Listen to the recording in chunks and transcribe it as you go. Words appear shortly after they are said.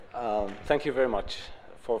Thank you very much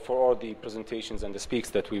for all the presentations and the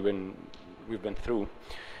speaks that we've been through.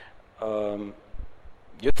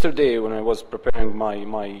 Yesterday, when I was preparing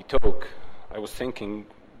my talk, I was thinking,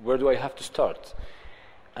 where do I have to start?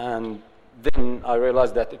 And then I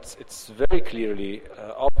realized that it's very clearly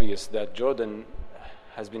obvious that Jordan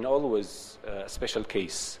has been always a special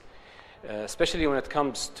case, especially when it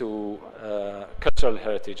comes to cultural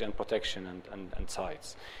heritage and protection and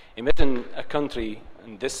sites. Imagine a country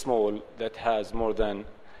this small that has more than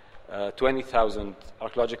 20,000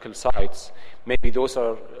 archaeological sites. Maybe those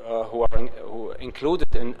are who are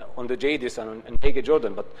included on the JDIS and in Hagia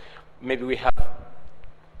Jordan, but maybe we have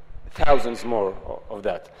thousands more of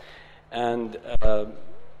that. And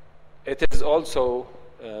it is also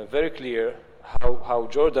very clear how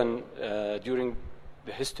Jordan, during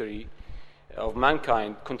the history of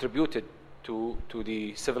mankind, contributed to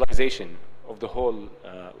the civilization of the whole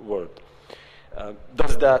world.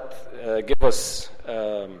 Does that give us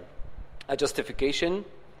a justification?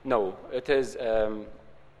 No. It is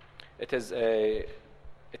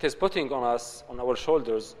putting on us, on our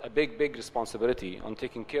shoulders, a big responsibility on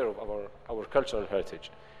taking care of our cultural heritage.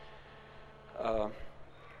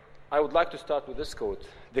 I would like to start with this quote: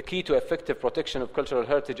 "The key to effective protection of cultural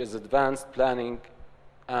heritage is advanced planning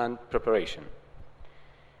and preparation."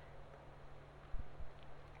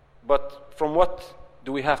 But from what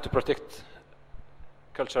do we have to protect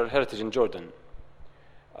cultural heritage in Jordan?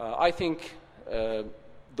 I think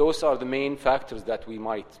those are the main factors that we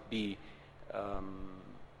might be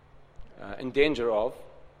in danger of.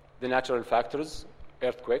 The natural factors,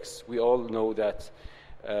 earthquakes. We all know that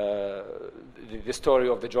the story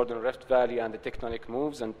of the Jordan Rift Valley and the tectonic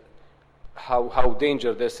moves and how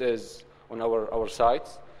dangerous this is on our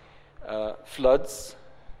sites. Floods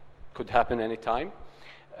could happen anytime.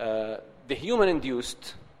 The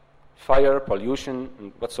human-induced fire, pollution,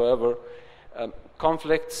 and whatsoever,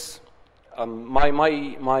 conflicts.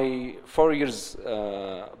 My 4 years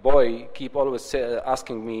boy keep always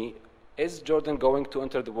asking me, is Jordan going to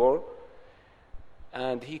enter the war?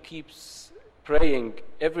 And he keeps praying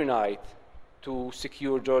every night to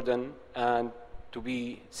secure Jordan and to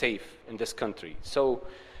be safe in this country. So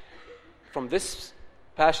from this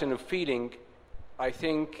passion of feeling, I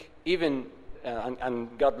think even,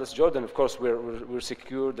 and God bless Jordan, of course, we're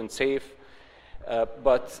secured and safe,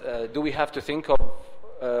 but do we have to think of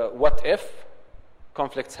what if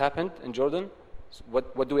conflicts happened in Jordan?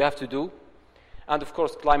 What do we have to do? And of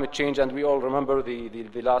course, climate change, and we all remember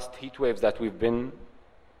the last heat waves that we've been.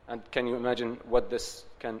 And can you imagine what this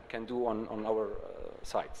can do on our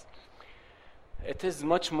sites? It is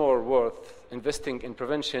much more worth investing in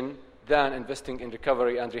prevention than investing in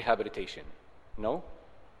recovery and rehabilitation. No?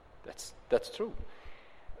 That's true.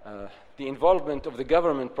 The involvement of the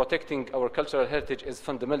government protecting our cultural heritage is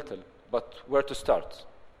fundamental, but where to start?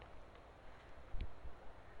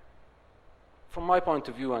 From my point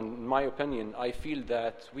of view and my opinion, I feel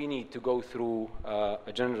that we need to go through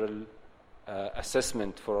a general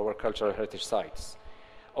assessment for our cultural heritage sites,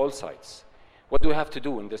 all sites. What do we have to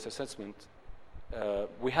do in this assessment?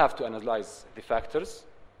 We have to analyze the factors,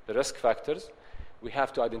 the risk factors. We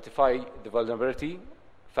have to identify the vulnerability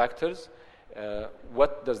factors.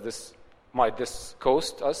 What might this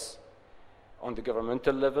cost us on the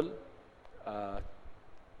governmental level?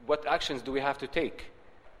 What actions do we have to take?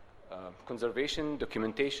 Conservation,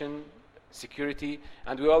 documentation, security,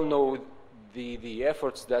 and we all know the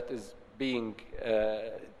efforts that is being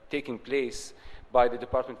taking place by the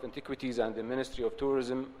Department of Antiquities and the Ministry of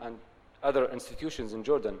Tourism and other institutions in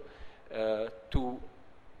Jordan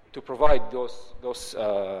to provide those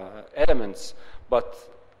elements. But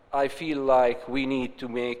I feel like we need to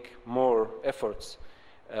make more efforts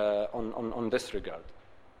on this regard.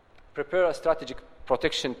 Prepare a strategic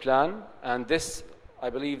protection plan, and this, I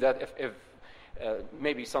believe that if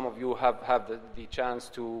maybe some of you have the chance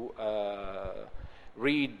to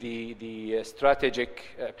read the strategic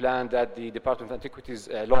plan that the Department of Antiquities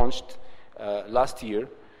launched last year,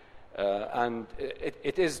 and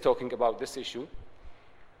it is talking about this issue.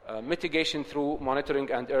 Mitigation through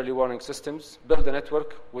monitoring and early warning systems. Build a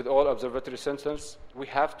network with all observatory centers. We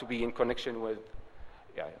have to be in connection with,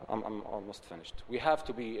 I'm almost finished. We have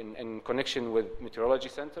to be in connection with meteorology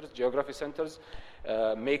centers, geography centers,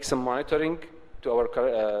 make some monitoring to our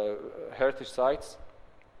heritage sites.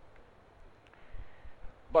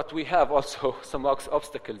 But we have also some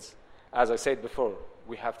obstacles. As I said before,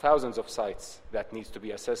 we have thousands of sites that needs to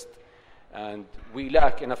be assessed, and we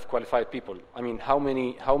lack enough qualified people. I mean, how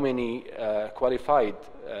many qualified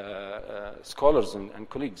scholars and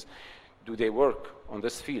colleagues do they work on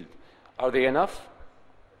this field? Are they enough?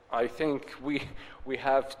 I think we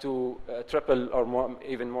have to triple or more,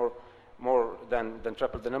 even more than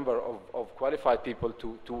triple the number of qualified people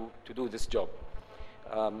to do this job.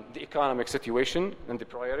 The economic situation and the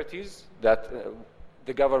priorities that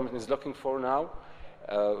the government is looking for now,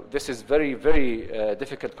 this is very, very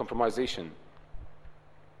difficult compromisation.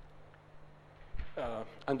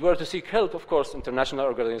 And where to seek help, of course, international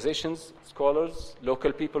organizations, scholars,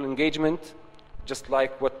 local people engagement, just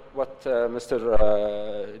like what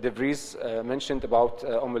Mr. De Vries mentioned about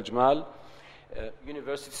Al-Jamal,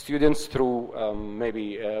 university students through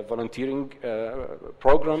maybe volunteering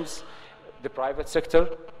programs, the private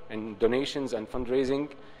sector and donations and fundraising,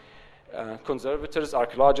 conservators,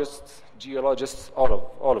 archaeologists, geologists,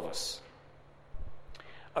 all of us.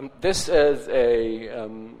 This is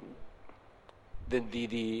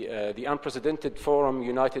the unprecedented forum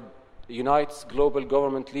unites global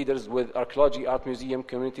government leaders with archaeology, art museum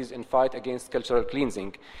communities in fight against cultural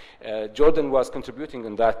cleansing. Jordan was contributing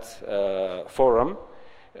in that forum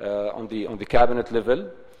on the cabinet level,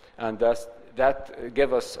 and that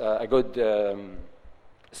gave us a good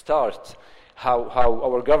start how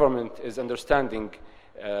our government is understanding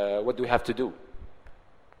what we have to do.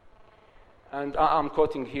 And I'm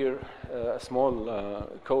quoting here a small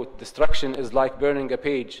quote: "Destruction is like burning a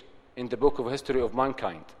page in the book of history of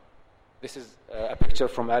mankind." This is a picture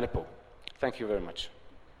from Aleppo. Thank you very much.